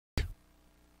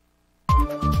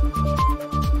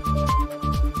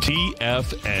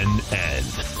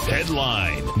TFNN.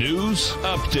 Headline News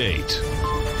Update.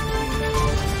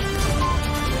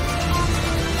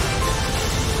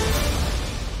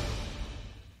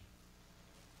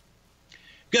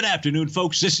 Good afternoon,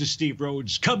 folks. This is Steve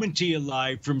Rhodes coming to you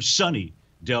live from sunny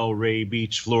Delray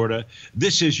Beach, Florida.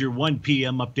 This is your 1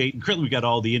 p.m. update. And currently, we got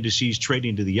all the indices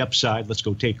trading to the upside. Let's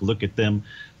go take a look at them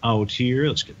out here.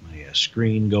 Let's get my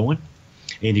screen going.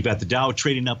 And you've got the Dow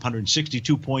trading up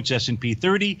 162 points, S&P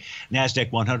 30,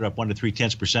 NASDAQ 100 up 1 to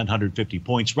 0.3%, 150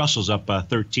 points. Russell's up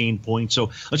 13 points.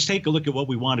 So let's take a look at what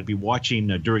we want to be watching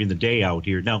during the day out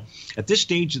here. Now, at this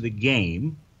stage of the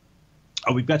game,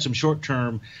 we've got some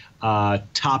short-term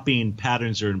topping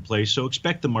patterns that are in place, so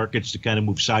expect the markets to kind of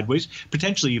move sideways,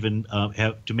 potentially even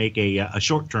have to make a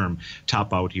short-term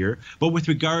top out here. But with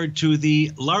regard to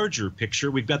the larger picture,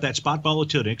 we've got that spot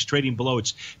volatility trading below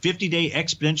its 50-day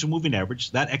exponential moving average.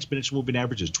 That exponential moving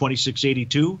average is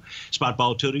 2682. Spot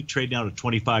volatility trading down to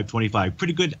 2525.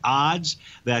 Pretty good odds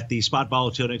that the spot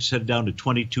volatility is headed down to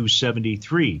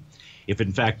 2273. If it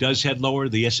in fact does head lower,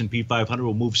 the S&P 500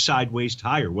 will move sideways to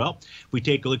higher. Well, if we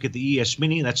take a look at the ES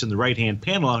Mini, that's in the right-hand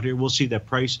panel out here, we'll see that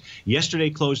price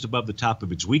yesterday closed above the top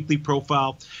of its weekly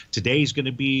profile. Today is going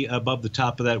to be above the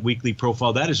top of that weekly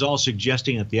profile. That is all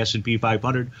suggesting that the S&P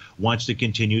 500 wants to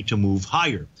continue to move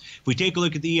higher. If we take a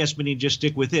look at the ES Mini and just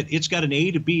stick with it, it's got an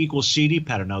A to B equals CD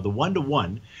pattern. Now, the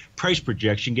 1-to-1 price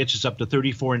projection gets us up to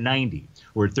 34.90.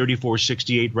 We're at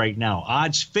 34.68 right now.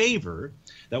 Odds favor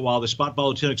that while the spot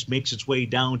volatility makes its way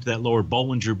down to that lower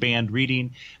Bollinger Band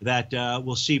reading, that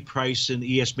we'll see price in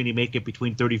the ES Mini make it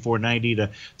between 34.90 to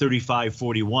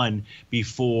 35.41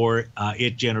 before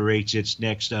it generates its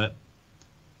next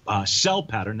sell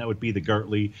pattern. That would be the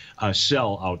Gartley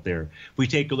sell out there. If we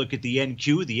take a look at the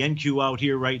NQ out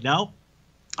here right now,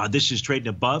 this is trading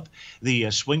above the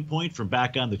swing point from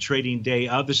back on the trading day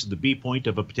of. This is the B point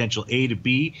of a potential A to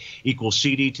B equals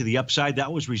CD to the upside.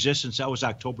 That was resistance. That was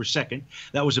October 2nd.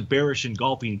 That was a bearish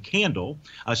engulfing candle.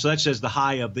 So that says the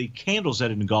high of the candles that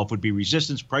it engulfed would be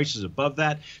resistance. Prices above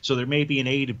that. So there may be an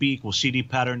A to B equals CD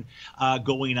pattern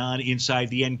going on inside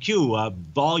the NQ.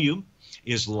 Volume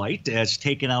is light, as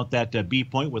taken out that B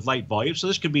point with light volume. So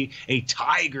this could be a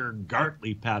Tiger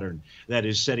Gartley pattern that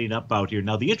is setting up out here.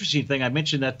 Now, the interesting thing, I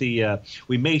mentioned that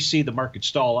we may see the market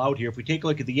stall out here. If we take a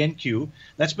look at the NQ,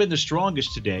 that's been the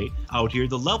strongest today out here.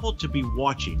 The level to be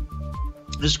watching,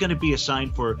 this is going to be a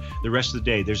sign for the rest of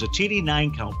the day. There's a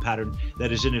TD9 count pattern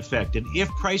that is in effect. And if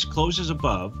price closes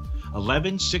above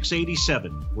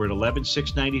 11,687, we're at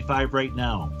 11,695 right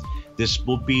now, this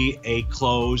will be a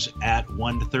close at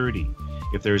 1:30.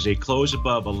 If there's a close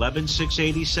above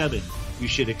 11,687, you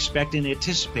should expect and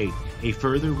anticipate a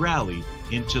further rally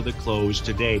into the close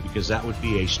today, because that would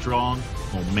be a strong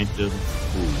momentum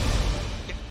move.